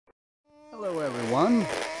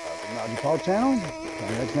Paul channel.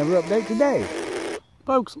 Next Never update today.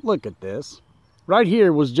 Folks, look at this. Right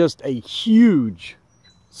here was just a huge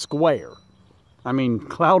square. I mean,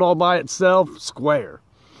 cloud all by itself, square.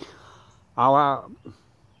 If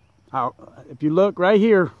you look right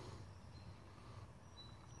here,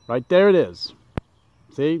 right there it is.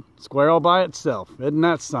 See, square all by itself. Isn't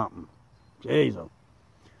that something? Jesus.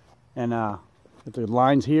 And if the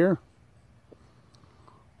lines here,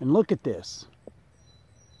 and look at this.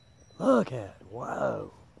 Look at it.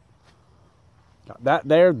 Whoa. That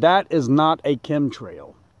there, that is not a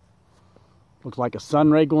chemtrail. Looks like a sun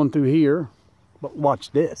ray going through here. But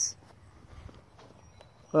watch this.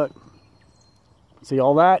 Look. See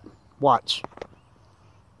all that? Watch.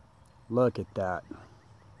 Look at that.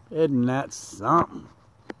 Isn't that something?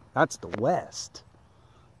 That's the west.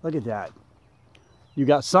 Look at that. You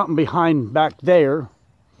got something behind back there.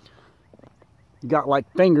 You got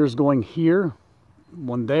like fingers going here.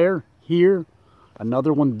 One there, here.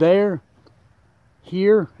 Another one there,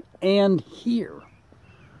 here, and here.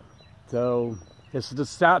 So this is the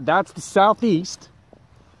south. That's the southeast.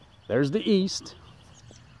 There's the east.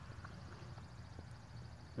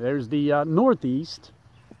 There's the northeast.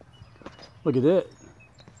 Look at it.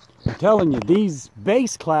 I'm telling you, these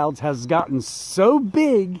base clouds has gotten so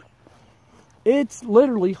big, it's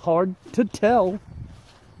literally hard to tell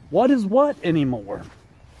what is what anymore.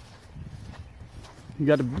 You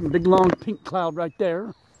got a big long pink cloud right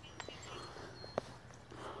there.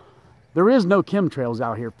 There is no chemtrails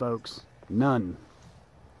out here, folks. None.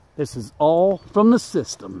 This is all from the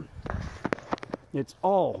system. It's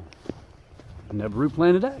all Nibiru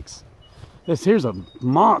Planet X. Here's a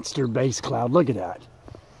monster base cloud. Look at that.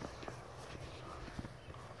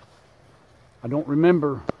 I don't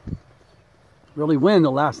remember really when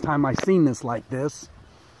the last time I seen this like this.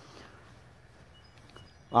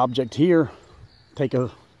 Object here. Take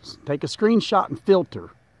a screenshot and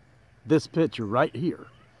filter this picture right here.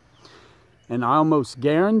 And I almost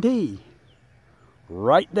guarantee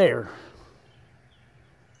right there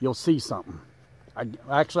you'll see something.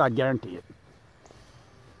 I guarantee it.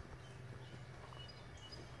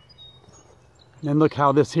 And then look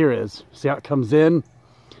how this here is. See how it comes in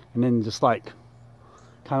and then just like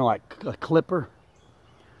kind of like a clipper.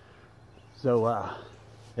 So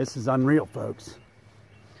this is unreal, folks.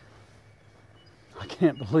 I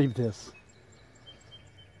can't believe this.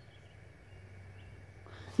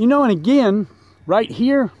 You know, and again, right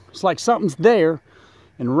here, it's like something's there,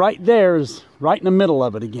 and right there is right in the middle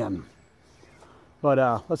of it again. But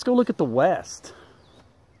let's go look at the west.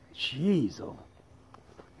 Jeez, oh.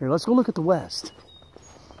 Here, let's go look at the west.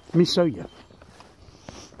 Let me show you.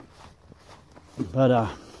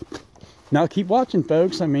 But now keep watching,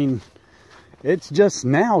 folks. I mean, it's just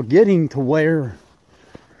now getting to where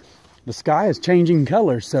the sky is changing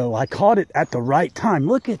color, so I caught it at the right time.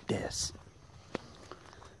 Look at this.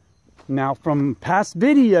 Now, from past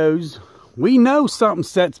videos, we know something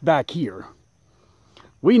sets back here.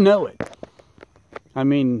 We know it. I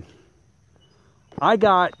mean, I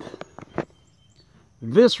got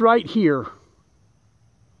this right here.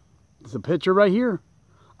 It's a picture right here.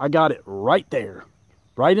 I got it right there.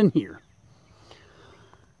 Right in here.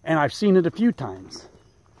 And I've seen it a few times.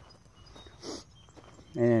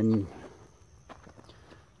 And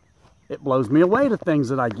it blows me away, the things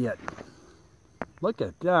that I get. Look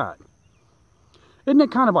at that. Isn't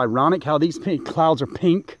it kind of ironic how these pink clouds are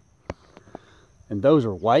pink and those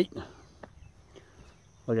are white?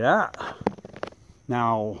 Look at that.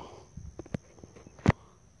 Now,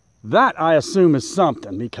 that I assume is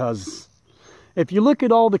something, because if you look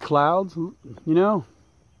at all the clouds, you know,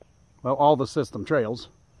 well, all the system trails,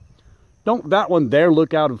 don't that one there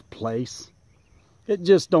look out of place? It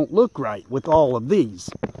just don't look right with all of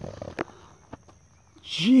these.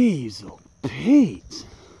 Jeez, oh Pete.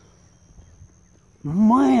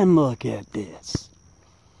 Man, look at this.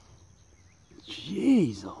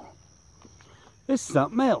 Jeez, oh. It's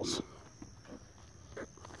something else.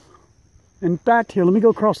 In fact, here, let me go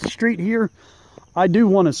across the street here. I do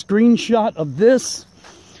want a screenshot of this,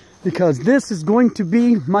 because this is going to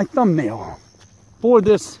be my thumbnail for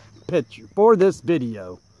this picture, for this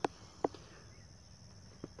video.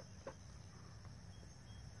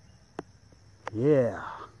 Yeah.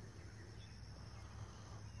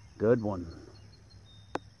 Good one.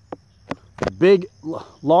 Big,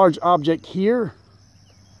 large object here.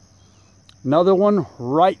 Another one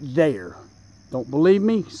right there. Don't believe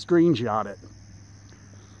me? Screenshot it.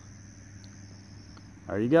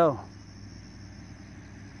 There you go.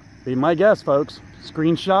 Be my guest, folks.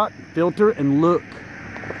 Screenshot, filter, and look.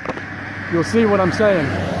 You'll see what I'm saying.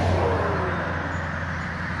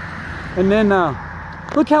 And then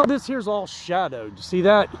Look how this here's all shadowed. You see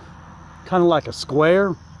that? Kind of like a square.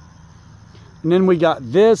 And then we got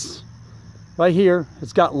this right here.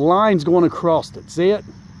 It's got lines going across it. See it?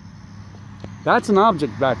 That's an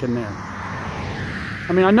object back in there.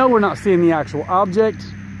 I mean, I know we're not seeing the actual object.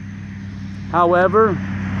 However,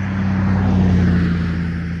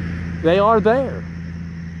 they are there.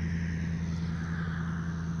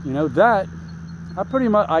 You know, that, I pretty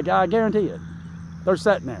much, I guarantee it. They're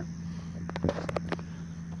sitting there.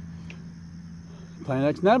 Planet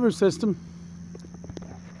X Nibiru system.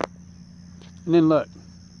 And then look.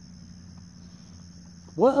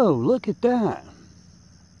 Whoa, look at that.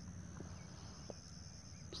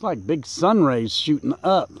 It's like big sun rays shooting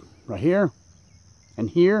up right here and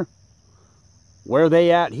here. Where are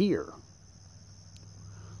they at here?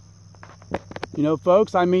 You know,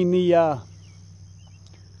 folks, I mean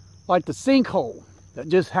like the sinkhole that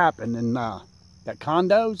just happened in that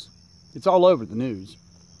condos. It's all over the news.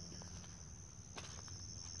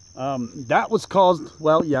 That was caused,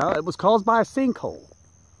 well, yeah, it was caused by a sinkhole.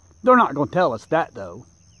 They're not going to tell us that, though.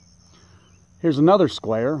 Here's another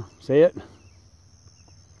square. See it?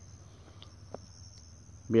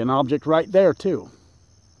 Be an object right there, too.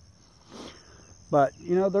 But,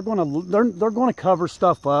 you know, they're going to cover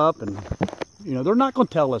stuff up, and, you know, they're not going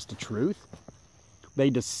to tell us the truth. They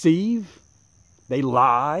deceive, they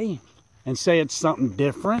lie, and say it's something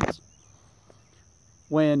different.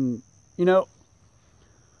 When, you know,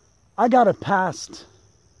 I got a past,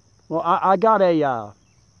 well, I got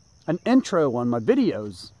an intro on my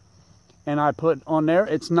videos, and I put on there,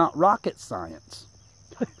 it's not rocket science.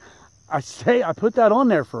 I put that on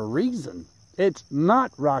there for a reason. It's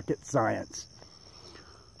not rocket science.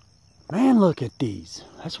 Man, look at these.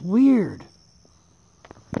 That's weird.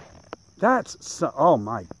 That's so, oh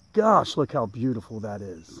my gosh, look how beautiful that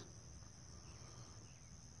is.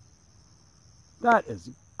 That is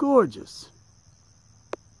gorgeous.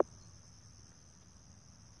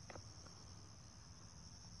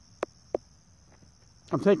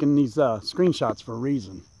 I'm taking these screenshots for a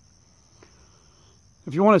reason.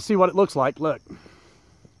 If you want to see what it looks like, look.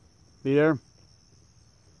 See there?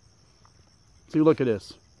 See, look at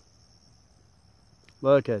this.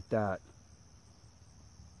 Look at that.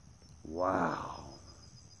 Wow.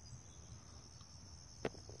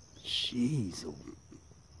 Jeez.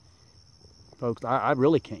 Folks, I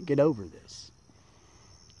really can't get over this.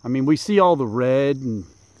 I mean, we see all the red and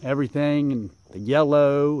everything, and the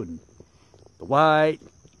yellow and the white.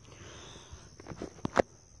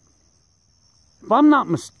 If I'm not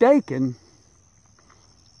mistaken,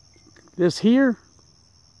 this here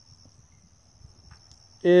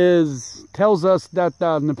tells us that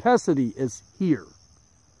the Nemesis is here.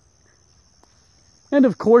 And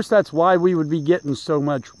of course, that's why we would be getting so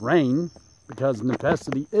much rain, because Nemesis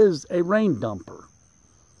is a rain dumper.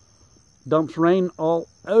 Dumps rain all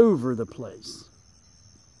over the place.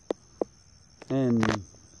 And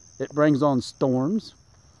it brings on storms,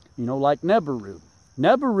 you know, like Nibiru.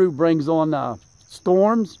 Nibiru brings on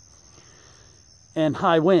storms and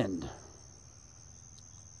high wind.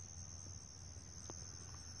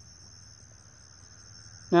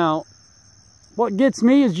 Now, what gets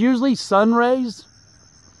me is usually sun rays.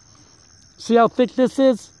 See how thick this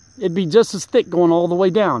is? It'd be just as thick going all the way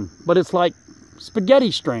down, but it's like spaghetti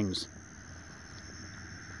strings.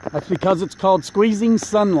 That's because it's called squeezing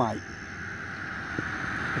sunlight.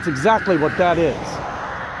 That's exactly what that is.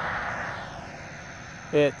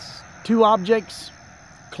 It's two objects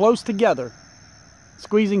close together,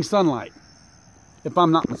 squeezing sunlight, if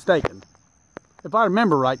I'm not mistaken. If I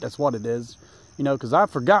remember right, that's what it is. You know, because I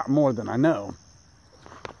forgot more than I know.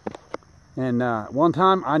 And one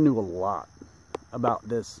time, I knew a lot about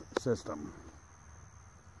this system.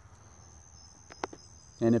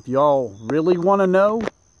 And if y'all really want to know,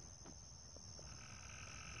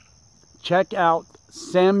 check out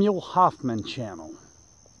Samuel Hoffman channel.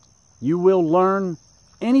 You will learn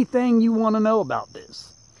anything you want to know about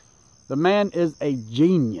this. The man is a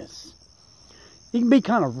genius. He can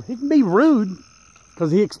be rude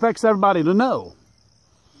because he expects everybody to know.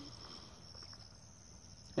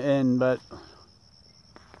 But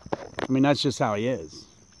I mean, that's just how he is.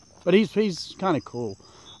 But he's kind of cool.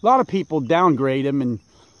 A lot of people downgrade him and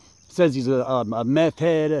says he's a meth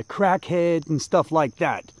head, a crackhead, and stuff like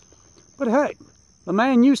that. But heck, the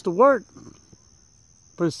man used to work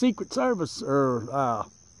for the Secret Service, or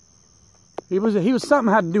he was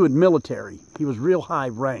something had to do with military. He was real high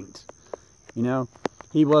ranked, you know.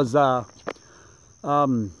 He was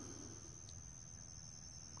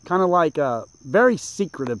kind of like a very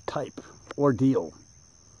secretive type ordeal.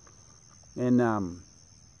 And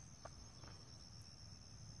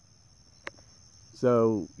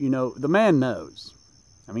So, you know, the man knows.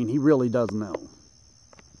 I mean, he really does know.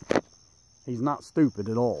 He's not stupid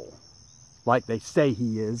at all, like they say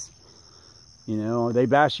he is. You know, they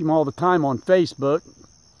bash him all the time on Facebook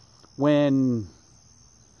when...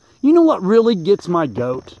 You know what really gets my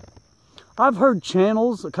goat? I've heard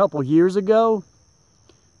channels a couple years ago,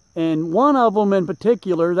 and one of them in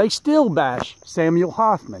particular, they still bash Samuel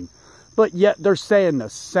Hoffman, but yet they're saying the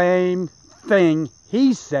same thing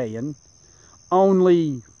he's saying,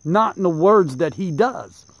 only not in the words that he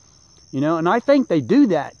does. You know, and I think they do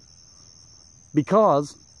that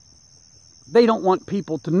because they don't want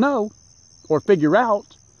people to know or figure out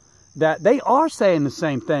that they are saying the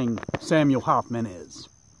same thing Samuel Hoffman is.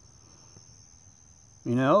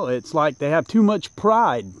 You know, it's like they have too much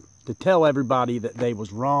pride to tell everybody that they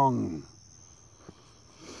was wrong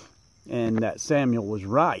and that Samuel was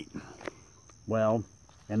right. Well,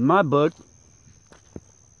 in my book,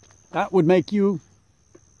 that would make you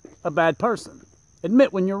a bad person.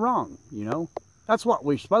 Admit when you're wrong, you know. That's what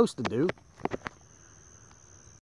we're supposed to do.